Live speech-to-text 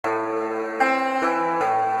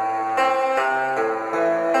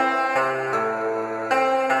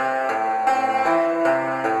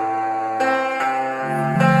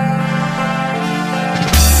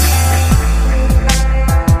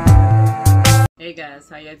Hey guys,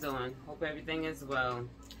 how you doing? Hope everything is well.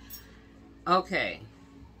 Okay,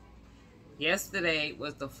 yesterday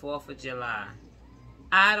was the 4th of July.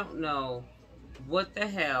 I don't know what the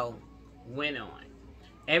hell went on.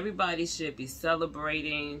 Everybody should be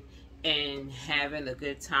celebrating and having a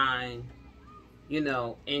good time, you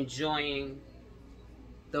know, enjoying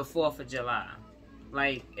the 4th of July.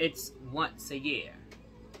 Like, it's once a year.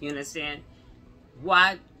 You understand?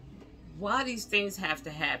 Why these things have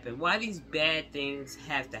to happen? Why these bad things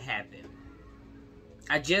have to happen?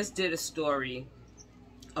 I just did a story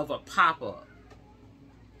of a pop-up.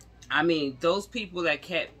 I mean, those people that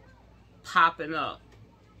kept popping up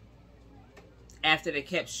after they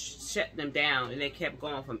kept shutting them down and they kept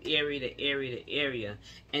going from area to area to area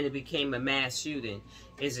and it became a mass shooting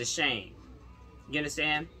is a shame. You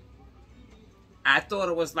understand? I thought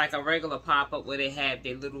it was like a regular pop-up where they have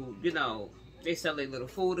their little, you know, they sell their little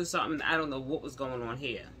food or something. I don't know what was going on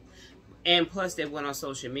here. And plus, they went on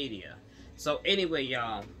social media. So anyway,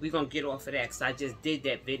 y'all, we're going to get off of that because I just did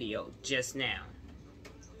that video just now.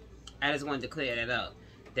 I just wanted to clear that up.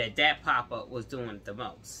 That pop-up was doing it the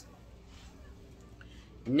most.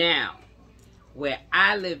 Now, where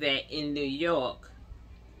I live at in New York,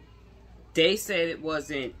 they said it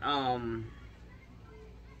wasn't a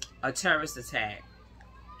terrorist attack.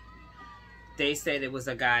 They said it was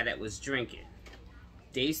a guy that was drinking.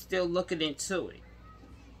 They still looking into it.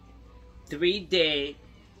 3 dead,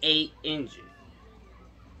 8 injured.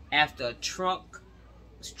 After a truck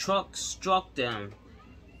struck them,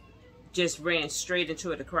 just ran straight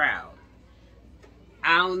into the crowd.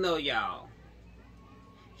 I don't know, y'all.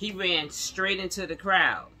 He ran straight into the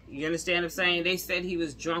crowd. You understand what I'm saying? They said he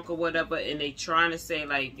was drunk or whatever, and they trying to say,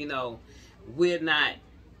 like, you know, we're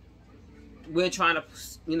trying to,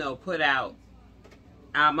 you know, put out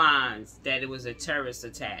our minds that it was a terrorist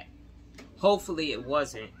attack. Hopefully it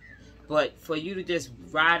wasn't. But for you to just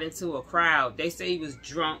ride into a crowd, they say he was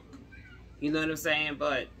drunk. You know what I'm saying?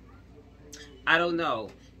 But I don't know.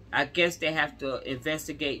 I guess they have to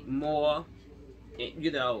investigate more,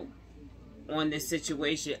 you know, on this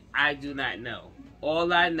situation. I do not know.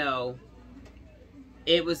 All I know,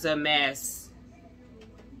 it was a mass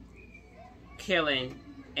killing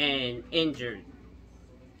and injured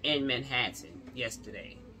in Manhattan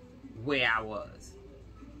yesterday, where I was.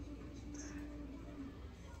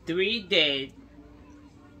 3 dead,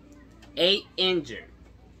 8 injured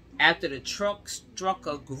after the truck struck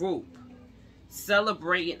a group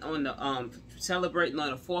celebrating on the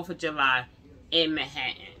 4th of July in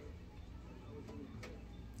Manhattan,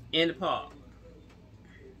 in the park.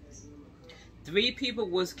 3 people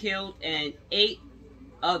was killed and 8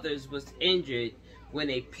 others was injured when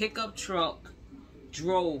a pickup truck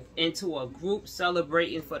drove into a group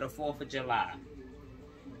celebrating for the 4th of July.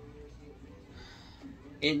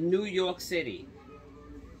 In New York City,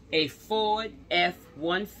 a Ford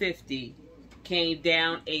F-150 came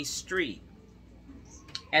down a street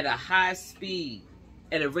at a high speed,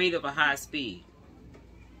 at a rate of a high speed,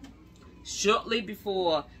 shortly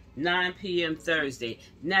before 9 p.m. Thursday.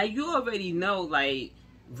 Now, you already know, like,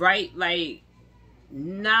 right, like,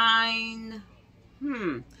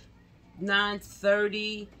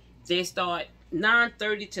 9:30, they start,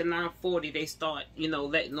 9:30 to 9:40, they start, you know,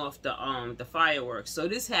 letting off the fireworks. So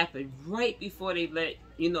this happened right before they let,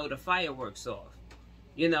 you know, the fireworks off.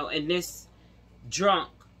 You know, and this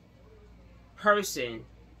drunk person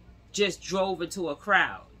just drove into a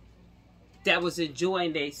crowd that was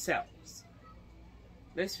enjoying themselves.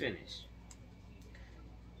 Let's finish.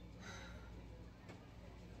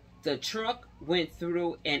 The truck went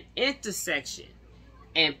through an intersection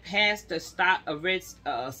and passed a stop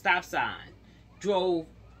sign, drove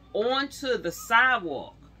onto the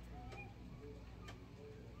sidewalk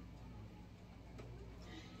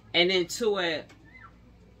and into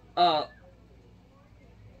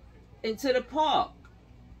the park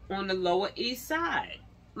on the Lower East Side.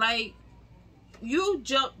 Like, you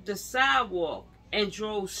jumped the sidewalk and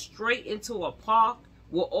drove straight into a park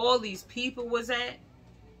where all these people was at.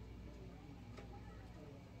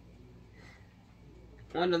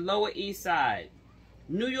 On the Lower East Side.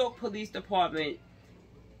 New York Police Department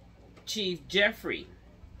Chief Jeffrey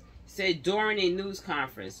said during a news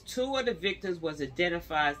conference, 2 of the victims was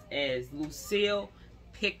identified as Lucille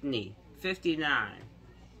Pinckney, 59,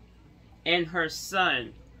 and her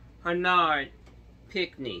son, Bernard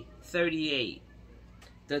Pinckney, 38.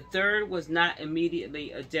 The third was not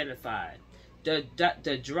immediately identified. The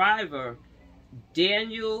driver,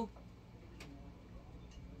 Daniel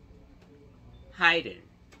Hayden,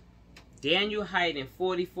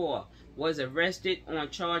 44, was arrested on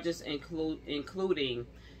charges including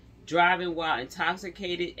driving while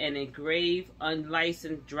intoxicated, and a grave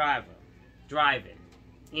unlicensed driving.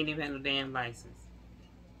 He didn't even have no damn license.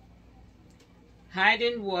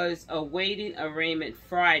 Hayden was awaiting arraignment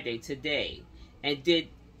Friday today and did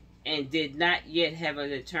not yet have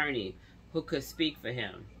an attorney who could speak for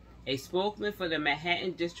him. A spokesman for the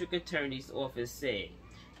Manhattan District Attorney's Office said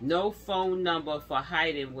no phone number for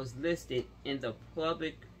Hayden was listed in the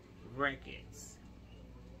public records.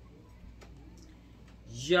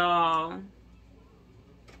 Y'all,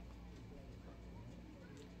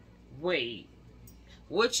 wait,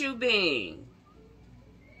 what you mean?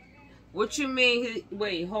 What you mean?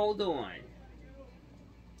 Wait, hold on.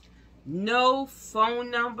 No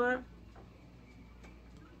phone number?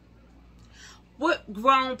 What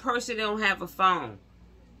grown person don't have a phone?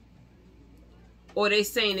 Or they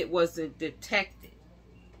saying it wasn't detected?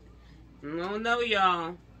 I don't know,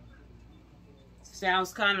 y'all.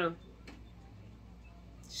 Sounds kind of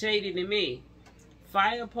shady to me.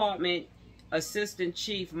 Fire Department Assistant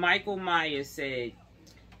Chief Michael Myers said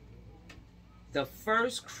the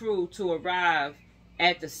first crew to arrive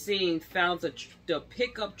at the scene found the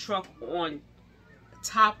pickup truck on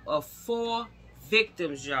top of 4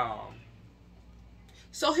 victims, y'all.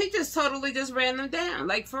 So he just totally just ran them down,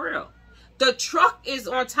 like for real. The truck is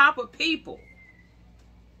on top of people.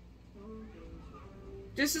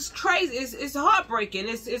 This is crazy. It's heartbreaking.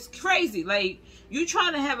 It's crazy. Like, you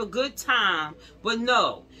trying to have a good time, but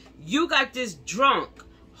no. You got this drunk.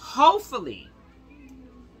 Hopefully,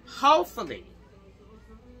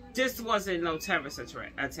 this wasn't no terrorist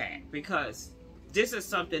attack, because this is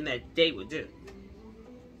something that they would do.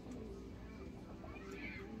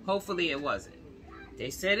 Hopefully it wasn't. They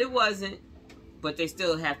said it wasn't, but they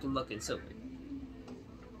still have to look into it.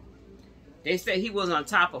 They said he was on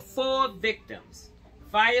top of 4 victims.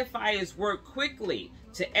 Firefighters worked quickly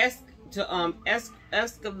to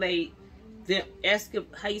escalate them.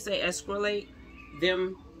 How you say escalate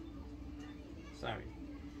them? Sorry,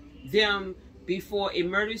 them before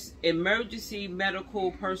emergency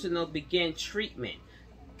medical personnel began treatment.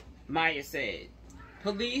 Maya said.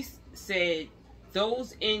 Police said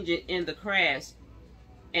those injured in the crash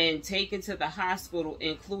and taken to the hospital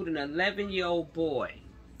include an 11-year-old boy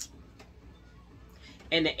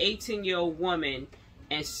and an 18-year-old woman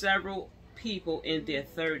and several people in their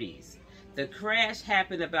 30s. The crash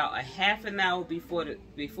happened about a half an hour before the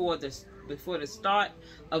start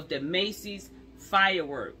of the Macy's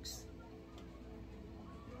fireworks,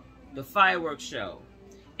 the fireworks show,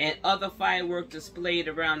 and other fireworks displayed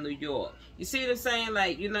around New York. You see what I'm saying?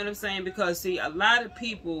 Like, you know what I'm saying? Because see, a lot of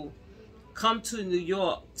people come to New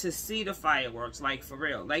York to see the fireworks, like for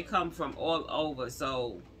real. They come from all over,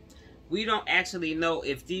 so we don't actually know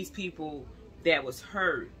if these people that was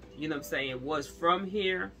hurt, you know what I'm saying, was from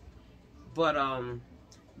here. But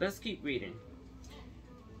let's keep reading.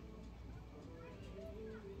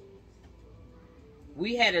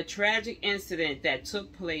 We had a tragic incident that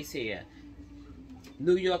took place here,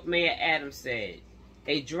 New York Mayor Adams said.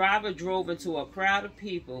 A driver drove into a crowd of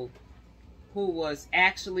people who was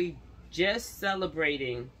actually just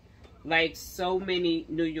celebrating, like so many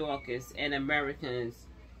New Yorkers and Americans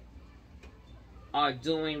are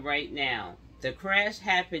doing right now. The crash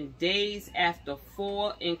happened days after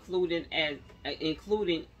 4, including an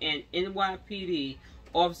NYPD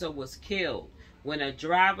officer, was killed when a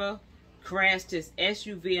driver crashed his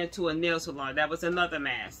SUV into a nail salon. That was another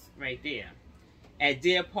mass right there at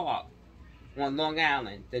Deer Park on Long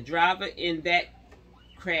Island. The driver in that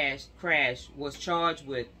crash was charged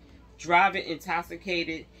with driving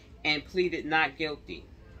intoxicated and pleaded not guilty.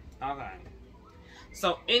 Okay.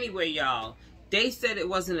 So anyway, y'all, they said it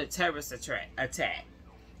wasn't a terrorist attack.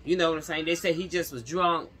 You know what I'm saying? They said he just was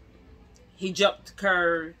drunk. He jumped the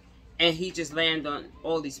curb and he just landed on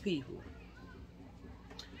all these people.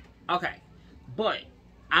 Okay. But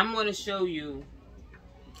I'm going to show you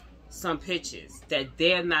some pictures that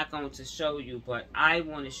they're not going to show you, but I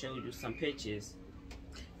want to show you some pictures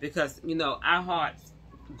because, you know, our hearts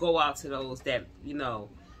go out to those that, you know,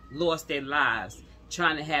 lost their lives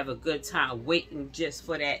trying to have a good time, waiting just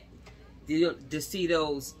for that, to see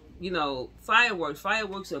those, you know, fireworks.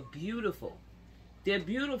 Fireworks are beautiful. They're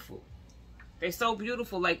beautiful. They're so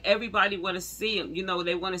beautiful. Like, everybody want to see them. You know,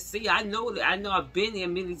 they want to see. I know I've been there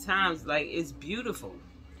many times. Like, it's beautiful.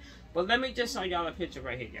 But let me just show y'all a picture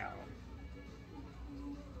right here, y'all.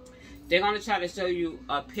 They're going to try to show you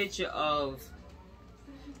a picture of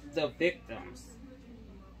the victims.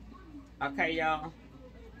 Okay, y'all?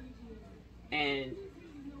 And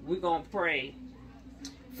we're going to pray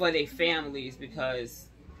for their families because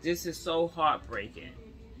this is so heartbreaking.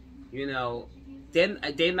 You know, they're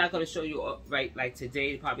not going to show you right like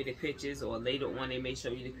today probably the pictures, or later on they may show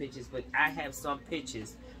you the pictures, but I have some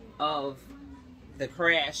pictures of the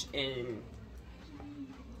crash in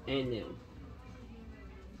them.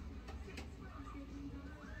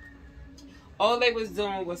 All they was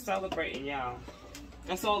doing was celebrating, y'all.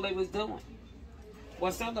 That's all they was doing,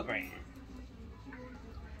 was celebrating.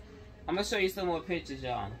 I'm gonna show you some more pictures,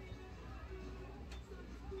 y'all.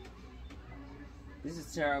 This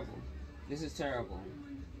is terrible. This is terrible.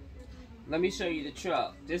 Let me show you the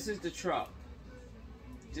truck. This is the truck.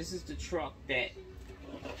 This is the truck that...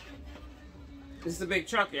 This is a big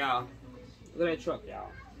truck, y'all. Look at that truck,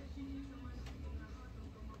 y'all.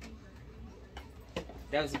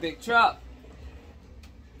 That was a big truck.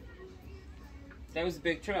 That was a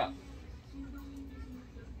big truck.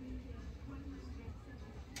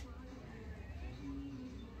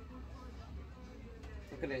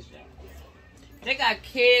 Look at this, y'all. They got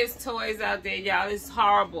kids' toys out there, y'all. It's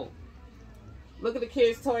horrible. Look at the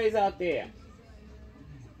kids' toys out there.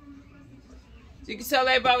 So you can tell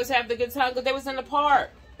everybody was having a good time because they was in the park.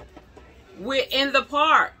 We're in the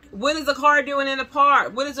park. What is a car doing in the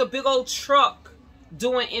park? What is a big old truck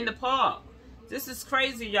doing in the park? This is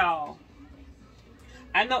crazy, y'all.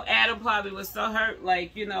 I know Adam probably was so hurt,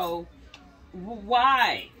 like, you know,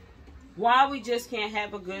 why? Why we just can't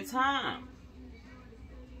have a good time?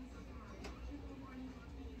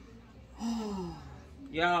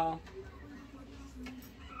 Y'all,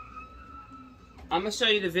 I'm gonna show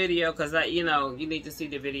you the video because you know, you need to see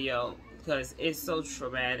the video because it's so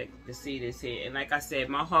traumatic to see this here. And like I said,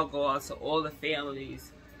 my heart goes out to all the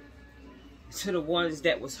families, to the ones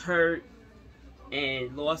that was hurt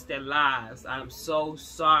and lost their lives. I'm so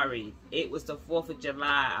sorry. It was the 4th of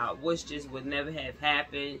July. I wish this would never have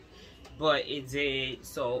happened, but it did.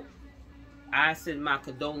 So I send my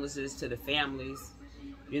condolences to the families,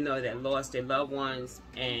 you know, that lost their loved ones,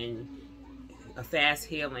 and a fast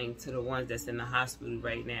healing to the ones that's in the hospital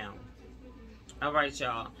right now. All right,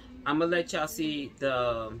 y'all. I'm gonna let y'all see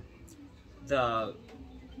the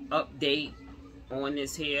update on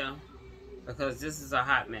this here because this is a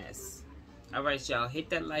hot mess. All right, y'all. Hit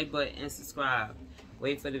that like button and subscribe.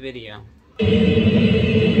 Wait for the video.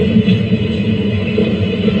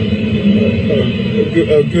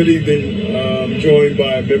 Good evening. I'm joined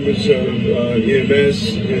by members of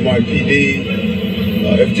EMS, NYPD,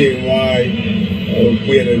 FDNY.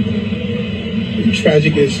 We had a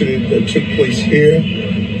tragic incident that took place here.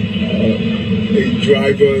 A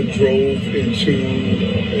driver drove into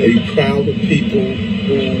a crowd of people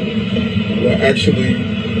who were actually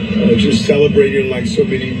just celebrating like so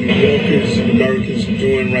many New Yorkers and Americans are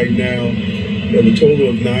doing right now. We have a total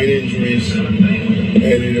of 9 injuries,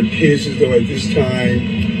 and it appears as though at this time,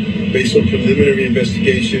 based on preliminary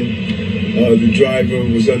investigation, the driver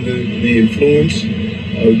was under the influence.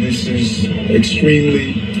 This is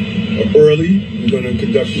extremely early. We're going to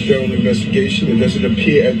conduct a thorough investigation. It doesn't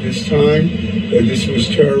appear at this time that this was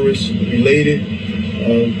terrorist related.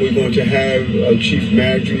 We're going to have Chief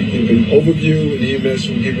Madry give an overview, and EMS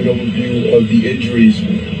will give an overview of the injuries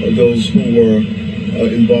of those who were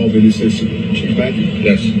involved in this incident. Chief Madry?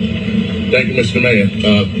 Yes. Thank you, Mr. Mayor.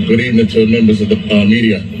 Good evening to members of the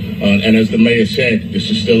media. And as the mayor said, this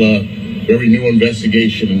is still a very new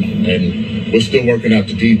investigation, and we're still working out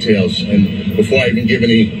the details. And before I even give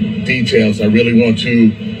any details, I really want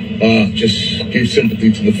to just give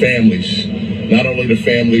sympathy to the families. Not only the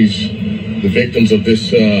families, the victims of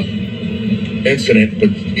this incident, but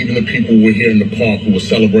even the people who were here in the park who were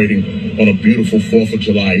celebrating on a beautiful 4th of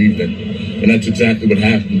July evening. And that's exactly what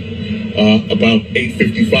happened. About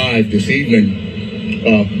 8:55 this evening,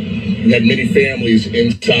 we had many families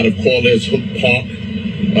inside of Corliss Hook Park,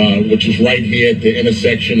 which is right here at the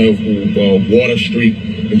intersection of Water Street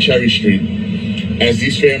and Cherry Street. As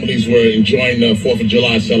these families were enjoying the 4th of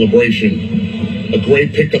July celebration, a gray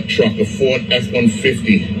pickup truck, a Ford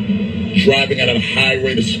F-150, driving at a high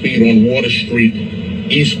rate of speed on Water Street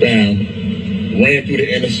eastbound, ran through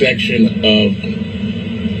the intersection of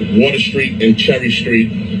Water Street and Cherry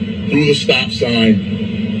Street, through the stop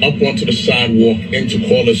sign, up onto the sidewalk into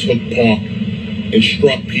Corliss Hook Park, and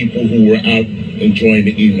struck people who were out enjoying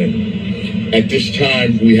the evening. At this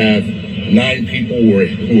time, we have 9 people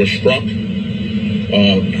who were struck.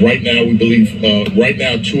 Right now, we believe, right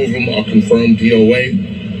now, 2 of them are confirmed DOA.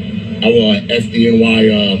 Our FDNY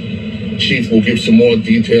chief will give some more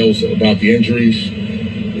details about the injuries.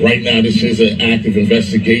 Right now, this is an active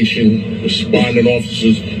investigation. Responding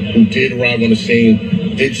officers who did arrive on the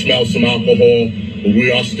scene did smell some alcohol, but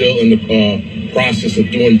we are still in the process of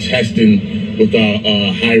doing testing with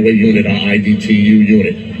our highway unit, our IDTU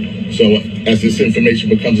unit. So as this information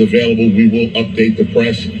becomes available, we will update the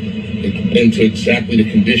press into exactly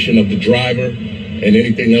the condition of the driver and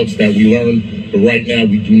anything else that we learn. But right now,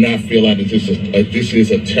 we do not feel that this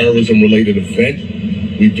is a terrorism-related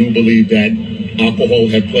event. We do believe that alcohol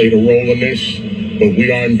had played a role in this, but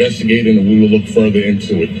we are investigating and we will look further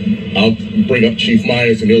into it. I'll bring up Chief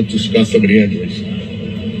Myers and he'll discuss some of the injuries.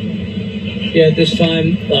 Yeah, at this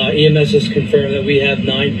time, EMS has confirmed that we have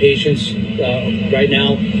 9 patients. Right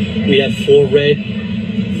now, we have 4 red,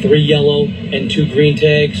 3 yellow, and 2 green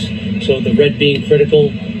tags. So the red being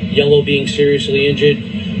critical, yellow being seriously injured,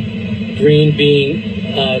 green being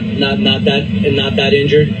not that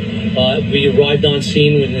injured. We arrived on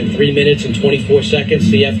scene within 3 minutes and 24 seconds.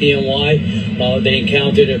 The FDNY, they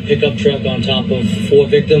encountered a pickup truck on top of 4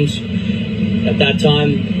 victims. At that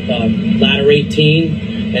time, Ladder 18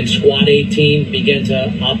 and Squad 18 began to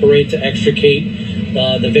operate to extricate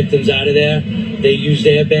the victims out of there. They used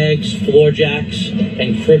airbags, floor jacks,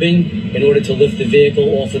 and cribbing in order to lift the vehicle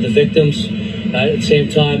off of the victims. At the same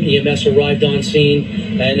time, EMS arrived on scene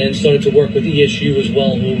and then started to work with ESU as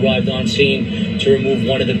well, who arrived on scene to remove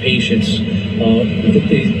one of the patients.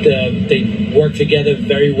 They work together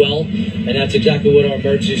very well, and that's exactly what our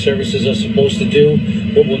emergency services are supposed to do.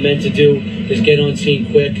 What we're meant to do is get on scene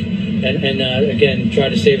quick and again, try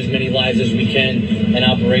to save as many lives as we can and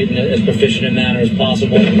operate in as proficient a manner as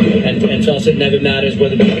possible. And to us, it never matters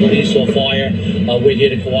whether it's police or fire. We're here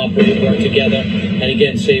to cooperate, work together, and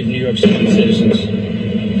again, save New York City citizens. All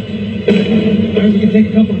right, we can take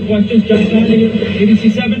a couple of questions. John Conley, ABC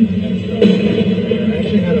 7. I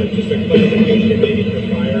actually had just a clarification maybe for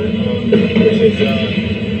fire, which is,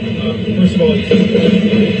 first of all, you said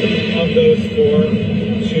of those 4,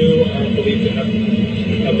 2 are believed to have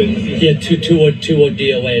been deceased. Yeah, two or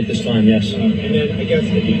DOA at this time, yes. And then I guess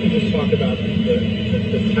if you could just talk about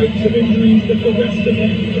the types of injuries that the rest of the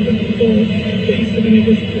people faced. I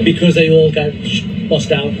mean, because they all got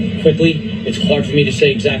bust out quickly, it's hard for me to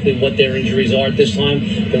say exactly what their injuries are at this time.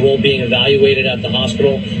 They're all being evaluated at the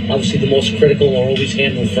hospital. Obviously, the most critical are always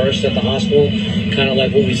handled first at the hospital, kind of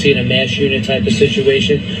like what we see in a mass unit type of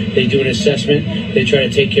situation. They do an assessment. They try to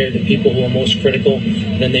take care of the people who are most critical.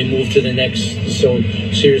 Then they move to the next, so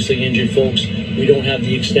seriously injured folks. We don't have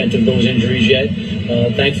the extent of those injuries yet.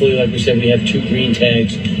 Thankfully, like we said, we have 2 green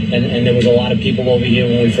tags, and there was a lot of people over here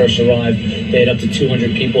when we first arrived. They had up to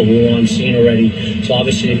 200 people who were on scene already. So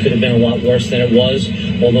obviously it could have been a lot worse than it was.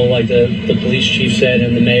 Although, like the police chief said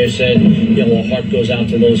and the mayor said, you know, our heart goes out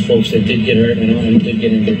to those folks that did get hurt and did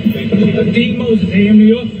get injured. Dean Moses, AM New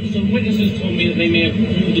York. So witnesses told me that they may have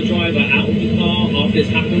moved the driver out of the car after this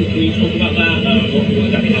happened. Can you talk about that? What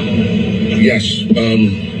exactly happened? Yes.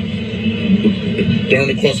 During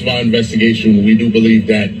the course of our investigation, we do believe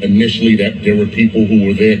that initially that there were people who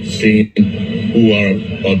were there at the scene who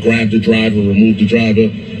grabbed the driver, removed the driver,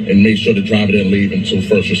 and made sure the driver didn't leave until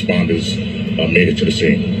first responders made it to the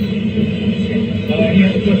scene. Any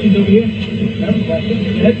other questions over here? No?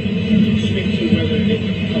 Ed? Can you speak to whether a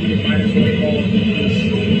couple of minors were involved in this?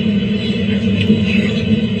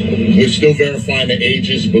 We're still verifying the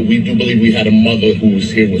ages, but we do believe we had a mother who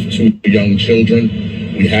was here with 2 young children.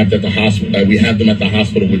 We have them at the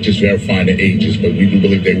hospital. We're just verifying the ages, but we do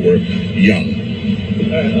believe they were young.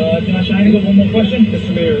 Josh, I have one more question.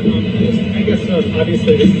 Mr. Mayor, I guess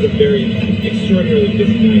obviously this is a very extraordinarily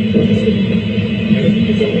busy night for the city. I think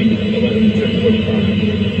it's only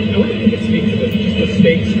 11:45. I wonder if you could speak to just the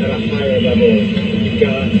stakes at a higher level. You've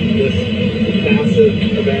got this massive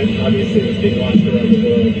event, obviously, that's being watched around the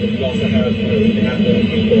world. But you also have half million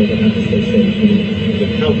people that have to stay safe.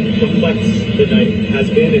 How complex the night has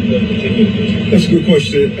been and will continue to be. That's a good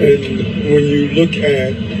question. And when you look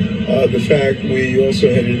at the fact we also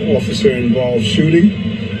had an officer-involved shooting,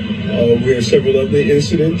 we had several other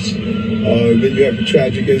incidents. Then you have a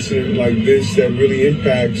tragic incident like this that really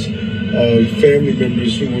impacts family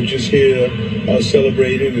members who were just here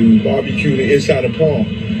celebrating and barbecuing inside a park.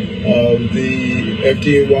 The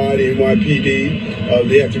FDNY, the NYPD,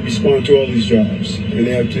 they have to respond to all these jobs, and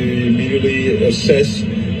they have to immediately assess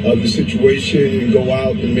the situation and go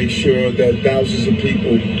out and make sure that thousands of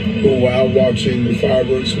people who are out watching the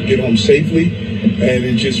fireworks will get home safely, and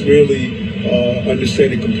it just really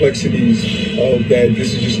understand the complexities of that.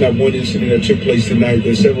 This is just not one incident that took place tonight.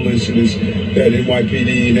 There's several incidents that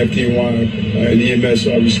NYPD and FDNY and EMS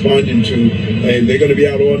are responding to, and they're going to be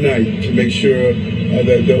out all night to make sure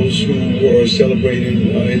that those who were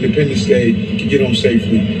celebrating Independence Day can get home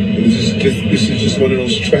safely. This is just one of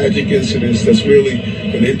those tragic incidents that's really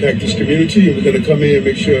going to impact this community, and we're going to come in and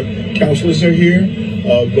make sure counselors are here.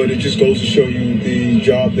 But it just goes to show you the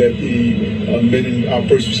job that the men and our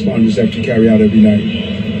first responders have to carry out every night.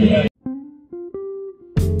 Okay.